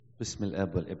بسم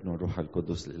الاب والابن والروح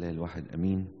القدس الاله الواحد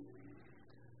امين.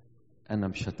 انا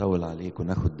مش هطول عليكم،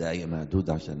 ناخد دقايق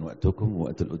معدودة عشان وقتكم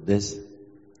ووقت القداس.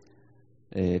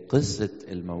 قصة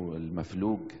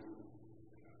المفلوج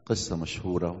قصة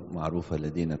مشهورة ومعروفة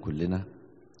لدينا كلنا.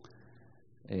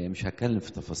 مش هتكلم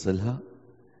في تفاصيلها،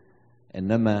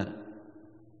 انما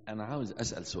انا عاوز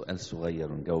اسأل سؤال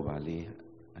صغير ونجاوب عليه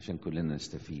عشان كلنا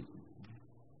نستفيد.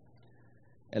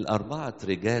 الأربعة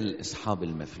رجال أصحاب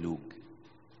المفلوج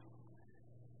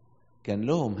كان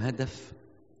لهم هدف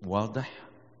واضح،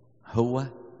 هو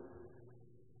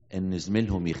إن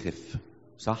زميلهم يخف،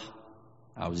 صح؟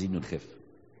 عاوزينه يخف.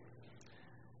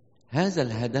 هذا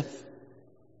الهدف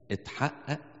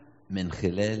اتحقق من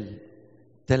خلال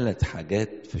 3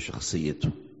 حاجات في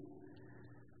شخصيته.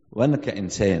 وأنا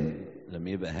كإنسان لما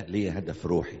يبقى لي هدف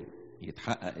روحي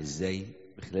يتحقق إزاي؟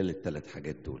 بخلال ال3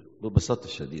 حاجات دول ببساطة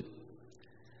شديدة.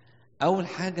 أول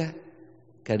حاجة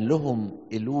كان لهم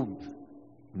قلوب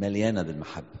مليانة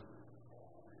بالمحبة،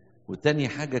 وتاني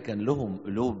حاجة كان لهم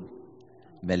قلوب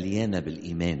مليانة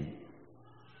بالإيمان،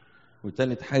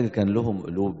 وتالت حاجة كان لهم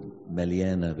قلوب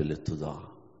مليانة بالاتضاع.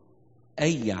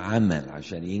 أي عمل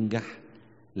عشان ينجح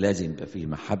لازم يبقى فيه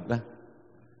محبة،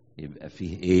 يبقى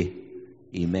فيه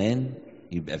إيمان،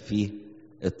 يبقى فيه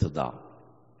اتضاع.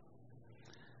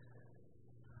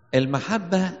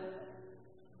 المحبة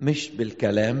مش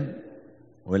بالكلام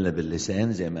ولا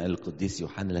باللسان زي ما قال القديس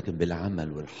يوحنا، لكن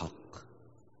بالعمل والحق.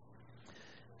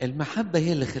 المحبة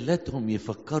هي اللي خلتهم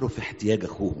يفكروا في احتياج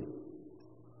أخوهم،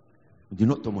 ودي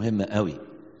نقطة مهمة قوي.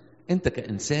 أنت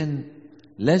كإنسان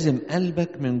لازم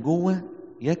قلبك من جوه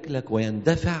يكلك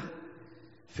ويندفع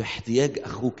في احتياج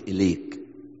أخوك إليك،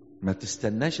 ما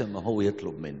تستناش أما هو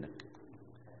يطلب منك.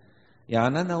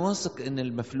 يعني أنا واثق إن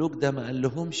المفلوج ده ما قال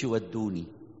لهمش ودوني،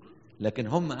 لكن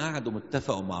هم قعدوا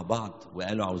متفقوا مع بعض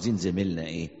وقالوا عاوزين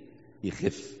زميلنا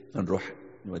يخف، فنروح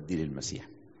نوديه للمسيح.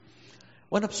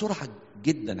 وانا بسرعه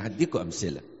جدا هديكم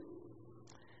امثله.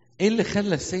 ايه اللي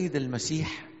خلى السيد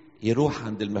المسيح يروح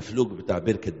عند المفلوج بتاع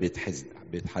بركه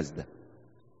بيت حزده؟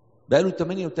 بقاله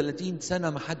 38 سنه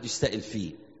ما حدش سائل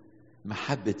فيه.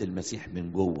 محبه المسيح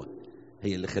من جوه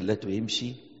هي اللي خلته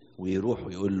يمشي ويروح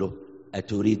ويقول له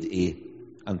اتريد ايه؟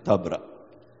 ان تبرأ.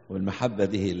 والمحبه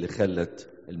دي هي اللي خلت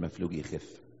المفلوج يخف.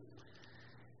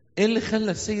 ايه اللي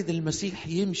خلى السيد المسيح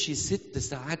يمشي 6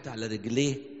 ساعات على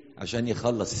رجليه عشان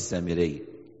يخلص السامرية؟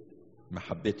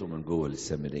 محبته من جوه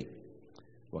للسامرية،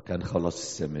 وكان خلص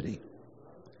السامرية.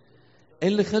 ايه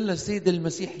اللي خلى السيد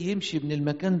المسيح يمشي من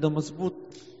المكان ده مظبوط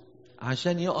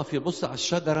عشان يقف يبص على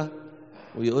الشجرة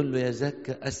ويقول له يا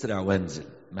زكا اسرع وانزل؟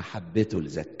 محبته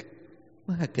لزكا.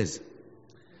 وهكذا.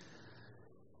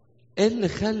 ايه اللي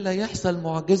خلى يحصل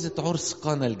معجزة عرس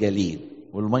قانا الجليل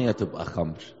والمية تبقى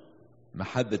خمر؟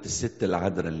 محبة الست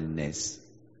العذراء للناس.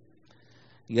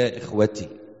 يا إخوتي،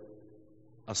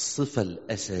 الصفة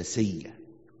الأساسية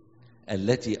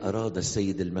التي أراد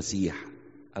السيد المسيح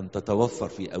أن تتوفر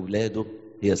في أولاده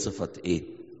هي صفة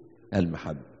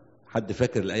المحبة. حد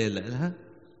فاكر الآية اللي قالها؟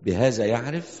 بهذا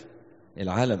يعرف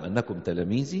العالم أنكم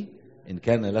تلاميذي إن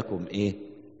كان لكم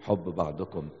حب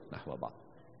بعضكم نحو بعض.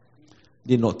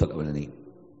 دي النقطة الأولانية.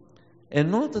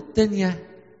 النقطة الثانية،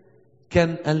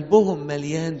 كان قلبهم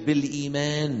مليان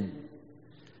بالإيمان.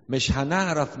 مش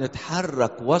هنعرف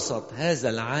نتحرك وسط هذا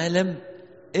العالم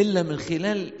إلا من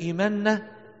خلال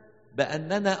إيماننا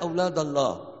بأننا أولاد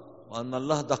الله، وأن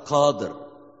الله ده قادر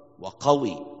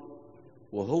وقوي،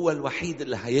 وهو الوحيد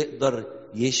اللي هيقدر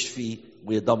يشفي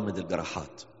ويضمد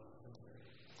الجراحات.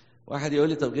 واحد يقول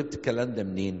لي طب جبت الكلام ده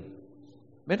منين؟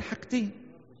 من حاجتين.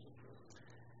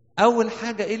 أول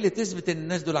حاجة إيه اللي تثبت إن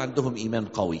الناس دول عندهم إيمان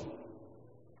قوي؟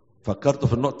 فكرتوا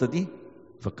في النقطة دي؟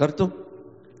 فكرتوا؟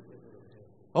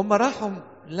 هم راحوا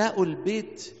لقوا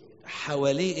البيت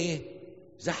حواليه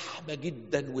زحمة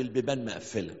جدا والبيبان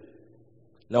مقفلة.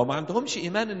 لو ما عندهمش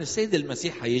إيمان إن السيد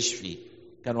المسيح هيشفي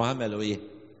كانوا عملوا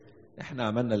إحنا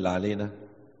عملنا اللي علينا،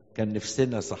 كان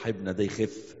نفسنا صاحبنا ده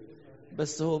يخف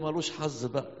بس هو مالوش حظ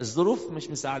بقى، الظروف مش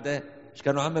مساعداه. مش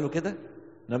كانوا عملوا كده؟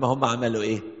 إنما هم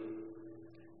عملوا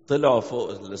طلعوا فوق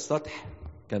السطح.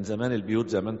 كان زمان البيوت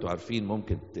زي ما انتم عارفين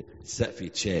ممكن السقف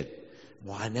يتشال.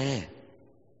 معاناة،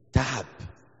 تعب،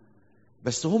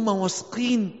 بس هم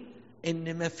واثقين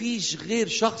ان مفيش غير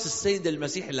شخص السيد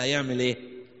المسيح اللي هيعمل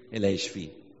اللي هيشفيه.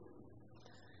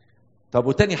 طب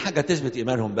وتاني حاجة تثبت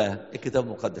ايمانهم بقى الكتاب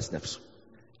المقدس نفسه.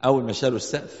 اول ما شالوا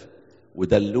السقف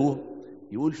ودلوه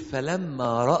يقول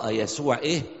فلما رأى يسوع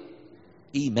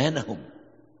ايمانهم.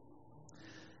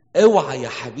 اوعى يا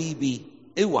حبيبي،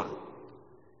 اوعى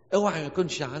ما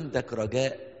يكونش عندك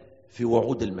رجاء في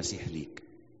وعود المسيح ليك.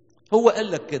 هو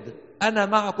قال لك كده، أنا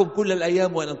معكم كل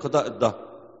الأيام وإلى انقضاء الدهر.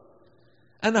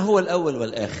 أنا هو الأول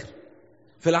والآخر.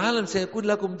 في العالم سيكون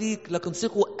لكم ضيق، لكن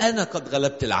ثقوا أنا قد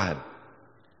غلبت العالم.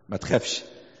 ما تخافش،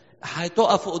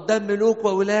 هتقفوا قدام ملوك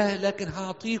وولاه، لكن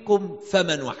هعطيكم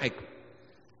فما وحكمة.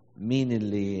 مين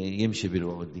اللي يمشي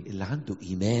بالوعود دي؟ اللي عنده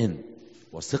إيمان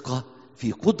وثقة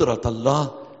في قدرة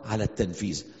الله على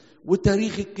التنفيذ.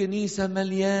 وتاريخ الكنيسة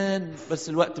مليان، بس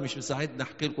الوقت مش مساعدنا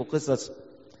أحكي لكم قصص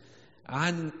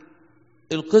عن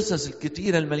القصص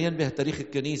الكتيرة المليان بها تاريخ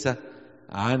الكنيسة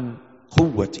عن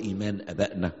قوة إيمان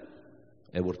أبائنا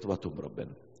وارتباطهم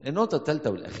بربنا. النقطة الثالثة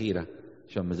والأخيرة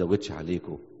عشان ما أزودش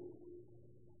عليكم،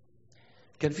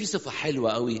 كان في صفة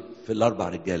حلوة قوي في الأربع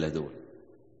رجالة دول،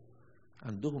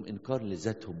 عندهم إنكار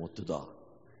لذاتهم واتضاع.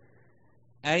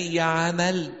 أي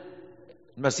عمل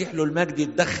المسيح له المجد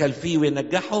يتدخل فيه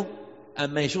وينجحه،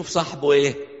 أما يشوف صاحبه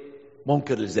إيه؟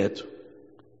 منكر لذاته.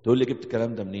 تقول لي جبت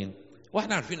الكلام ده منين؟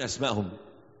 واحنا عارفين أسمائهم،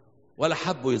 ولا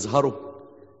حبوا يظهروا،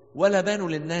 ولا بانوا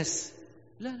للناس.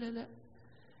 لا لا لا،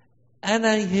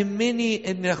 أنا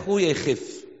يهمني إن أخويا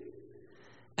يخف،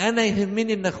 أنا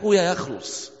يهمني إن أخويا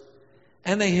يخلص،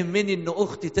 أنا يهمني إن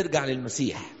أختي ترجع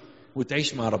للمسيح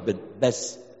وتعيش مع ربنا.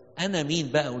 بس أنا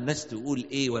مين بقى والناس تقول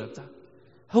إيه ولا بتاع؟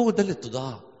 هو ده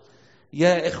الاتضاع.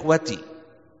 يا إخوتي،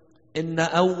 إن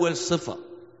أول صفة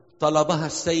طلبها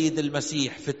السيد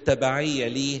المسيح في التبعية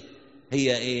ليه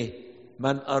هي إيه؟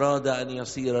 من أراد أن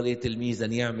يصير لي تلميذا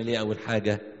يعمل إيه؟ أول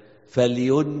حاجة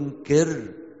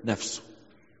فلينكر نفسه.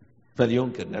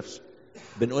 فلينكر نفسه،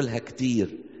 بنقولها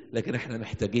كتير، لكن احنا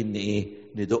محتاجين إيه؟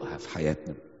 ندوقها في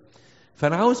حياتنا.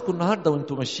 فأنا عاوزكم النهاردة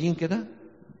وانتوا ماشيين كده،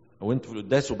 وانتوا في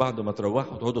القداس وبعد ما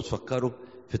تروحوا تقعدوا تفكروا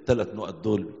في الثلاث نقط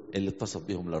دول اللي اتصف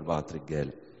بيهم الأربعة رجال: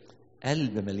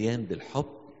 قلب مليان بالحب،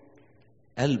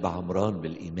 قلب عمران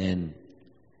بالإيمان،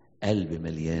 قلب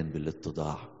مليان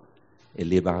بالاتضاع.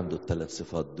 اللي يبقى عنده الثلاث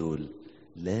صفات دول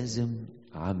لازم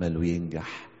عمله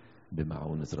ينجح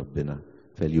بمعونة ربنا.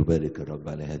 فليبارك الرب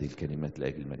على هذه الكلمات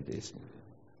لأجل مجد اسمه.